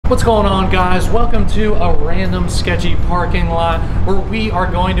What's going on, guys? Welcome to a random sketchy parking lot where we are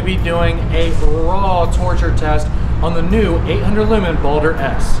going to be doing a raw torture test on the new 800 lumen Baldr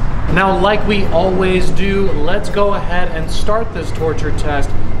S. Now, like we always do, let's go ahead and start this torture test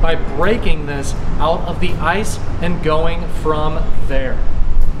by breaking this out of the ice and going from there.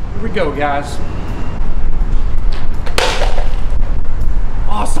 Here we go, guys.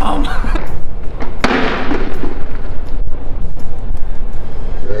 Awesome!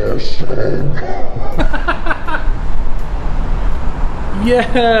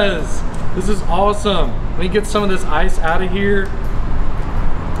 Yes! This is awesome. Let me get some of this ice out of here.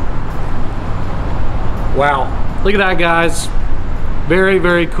 Wow. Look at that, guys. Very,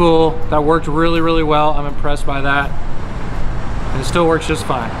 very cool. That worked really, really well. I'm impressed by that. And it still works just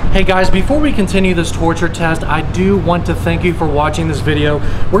fine. Hey guys, before we continue this torture test, I do want to thank you for watching this video.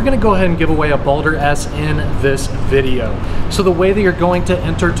 We're gonna go ahead and give away a Baldr S in this video. So the way that you're going to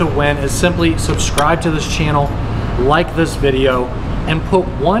enter to win is simply subscribe to this channel, like this video, and put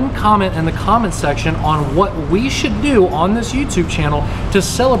one comment in the comment section on what we should do on this YouTube channel to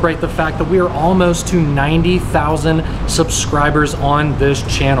celebrate the fact that we are almost to 90,000 subscribers on this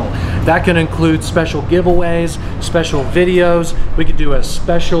channel. That can include special giveaways, special videos. We could do a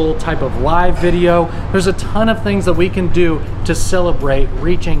special type of live video. There's a ton of things that we can do to celebrate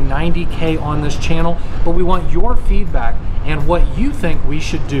reaching 90K on this channel, but we want your feedback and what you think we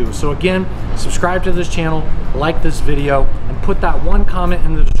should do. So again, subscribe to this channel, like this video, and put that one comment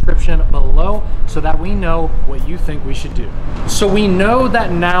in the description below so that we know what you think we should do. So we know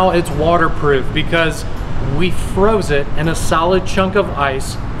that now it's waterproof because we froze it in a solid chunk of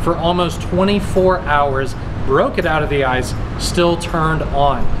ice for almost 24 hours, broke it out of the ice, still turned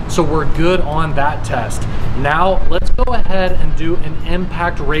on. So we're good on that test. Now let's go ahead and do an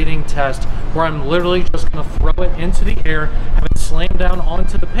impact rating test where I'm literally just gonna throw it into the air, have it slam down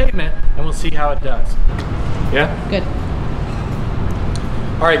onto the pavement, and we'll see how it does. Yeah? Good.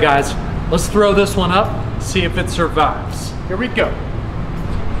 All right, guys, let's throw this one up, see if it survives. Here we go.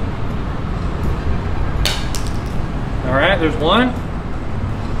 All right, there's one.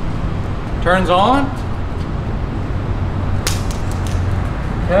 Turns on.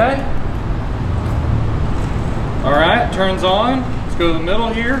 Okay. All right, turns on. Let's go to the middle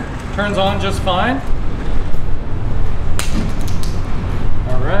here. Turns on just fine.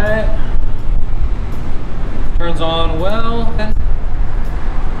 All right. Turns on well.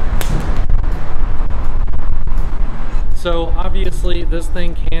 So obviously this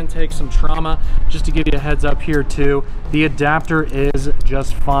thing can take some trauma. Just to give you a heads up here too, the adapter is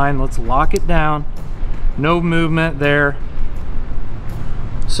just fine. Let's lock it down. No movement there.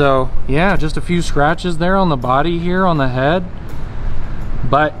 So yeah, just a few scratches there on the body here on the head.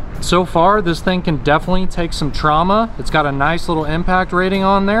 But so far this thing can definitely take some trauma. It's got a nice little impact rating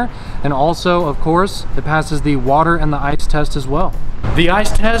on there. And also, of course, it passes the water and the ice test as well. The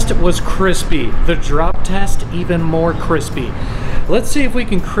ice test was crispy. The drop test, even more crispy. Let's see if we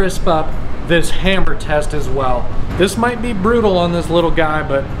can crisp up this hammer test as well. This might be brutal on this little guy,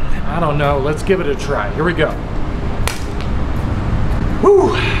 but I don't know. Let's give it a try. Here we go.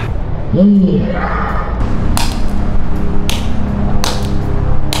 Woo!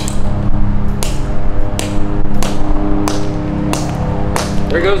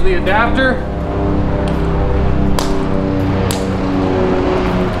 There goes the adapter.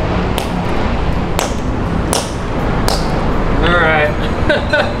 All right.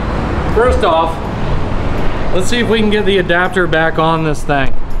 First off, let's see if we can get the adapter back on this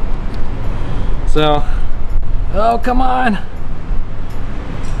thing. So, oh, come on.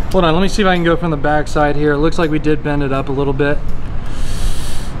 Hold on, let me see if I can go from the back side here. It looks like we did bend it up a little bit.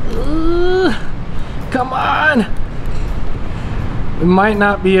 Come on. We might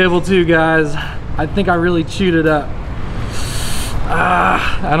not be able to, guys. I think I really chewed it up.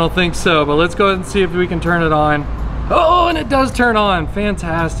 I don't think so, but let's go ahead and see if we can turn it on. Oh, and it does turn on.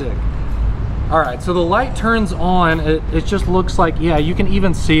 Fantastic. All right, so the light turns on. It just looks like, yeah, you can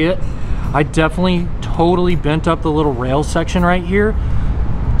even see it. I definitely totally bent up the little rail section right here.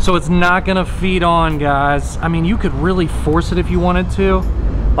 So it's not gonna feed on, guys. I mean, you could really force it if you wanted to.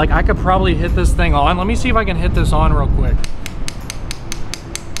 Like, I could probably hit this thing on. Let me see if I can hit this on real quick.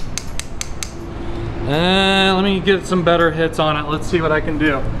 And let me get some better hits on it. Let's see what I can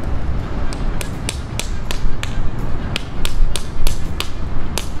do.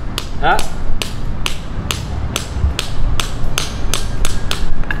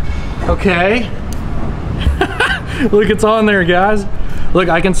 Okay. Look, it's on there, guys. Look,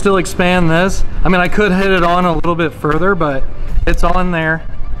 I can still expand this. I mean, I could hit it on a little bit further, but it's on there.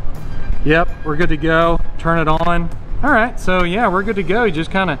 Yep, we're good to go. Turn it on. All right, so yeah, we're good to go. You just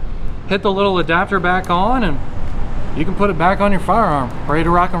kind of hit the little adapter back on and you can put it back on your firearm, ready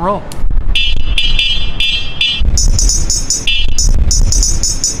to rock and roll.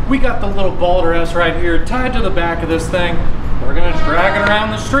 We got the little Baldr S right here tied to the back of this thing. We're gonna drag it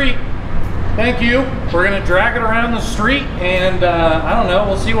around the street. Thank you. We're gonna drag it around the street and I don't know,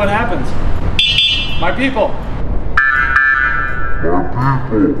 we'll see what happens. My people. My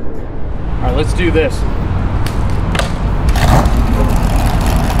people. All right, let's do this.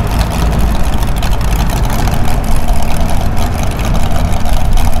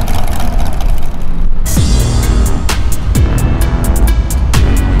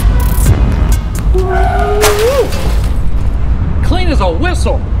 Clean as a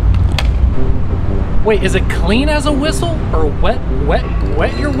whistle. Wait, is it clean as a whistle or wet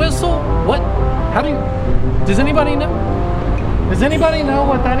your whistle? What? How do you? Does anybody know? Does anybody know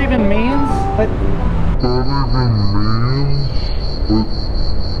what that even means?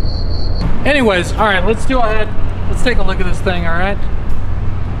 Anyways, all right, let's go ahead. Let's take a look at this thing. All right.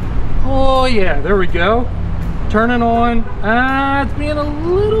 Oh yeah, there we go. Turn it on. It's being a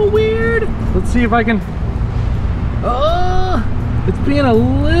little weird. Let's see if I can. It's being a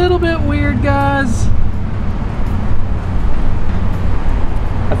little bit weird, guys.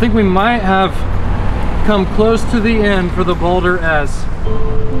 I think we might have come close to the end for the Baldr S.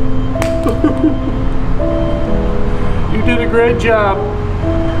 You did a great job.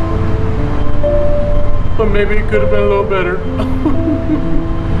 But maybe it could have been a little better.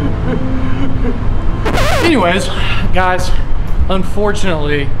 Anyways, guys,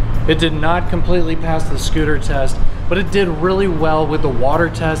 unfortunately, it did not completely pass the scooter test, but it did really well with the water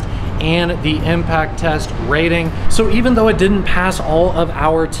test and the impact test rating. So even though it didn't pass all of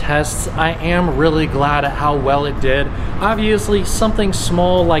our tests, I am really glad at how well it did. Obviously, something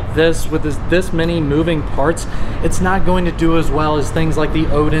small like this with this many moving parts, it's not going to do as well as things like the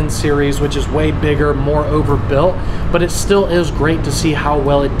Odin series, which is way bigger, more overbuilt, but it still is great to see how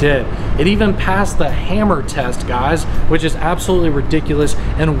well it did. It even passed the hammer test, guys, which is absolutely ridiculous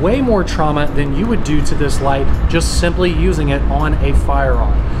and way more trauma than you would do to this light just simply using it on a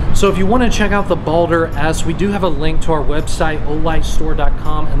firearm. So if you want to check out the Baldr S, we do have a link to our website,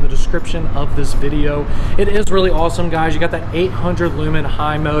 olightstore.com, in the description of this video. It is really awesome, guys. You got that 800 lumen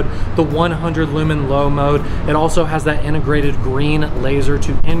high mode, the 100 lumen low mode. It also has that integrated green laser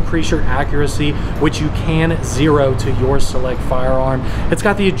to increase your accuracy, which you can zero to your select firearm. It's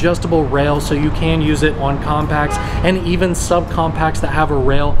got the adjustable rail, so you can use it on compacts and even subcompacts that have a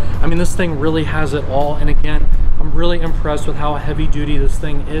rail. I mean, this thing really has it all. And again, I'm really impressed with how heavy duty this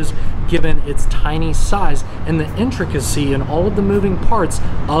thing is given its tiny size and the intricacy in all of the moving parts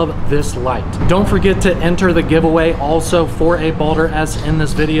of this light. Don't forget to enter the giveaway also for a Baldr S in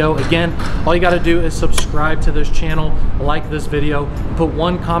this video. Again, all you got to do is subscribe to this channel, like this video, and put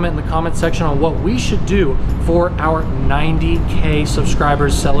one comment in the comment section on what we should do for our 90K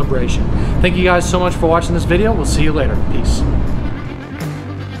subscribers celebration. Thank you guys so much for watching this video. We'll see you later. Peace.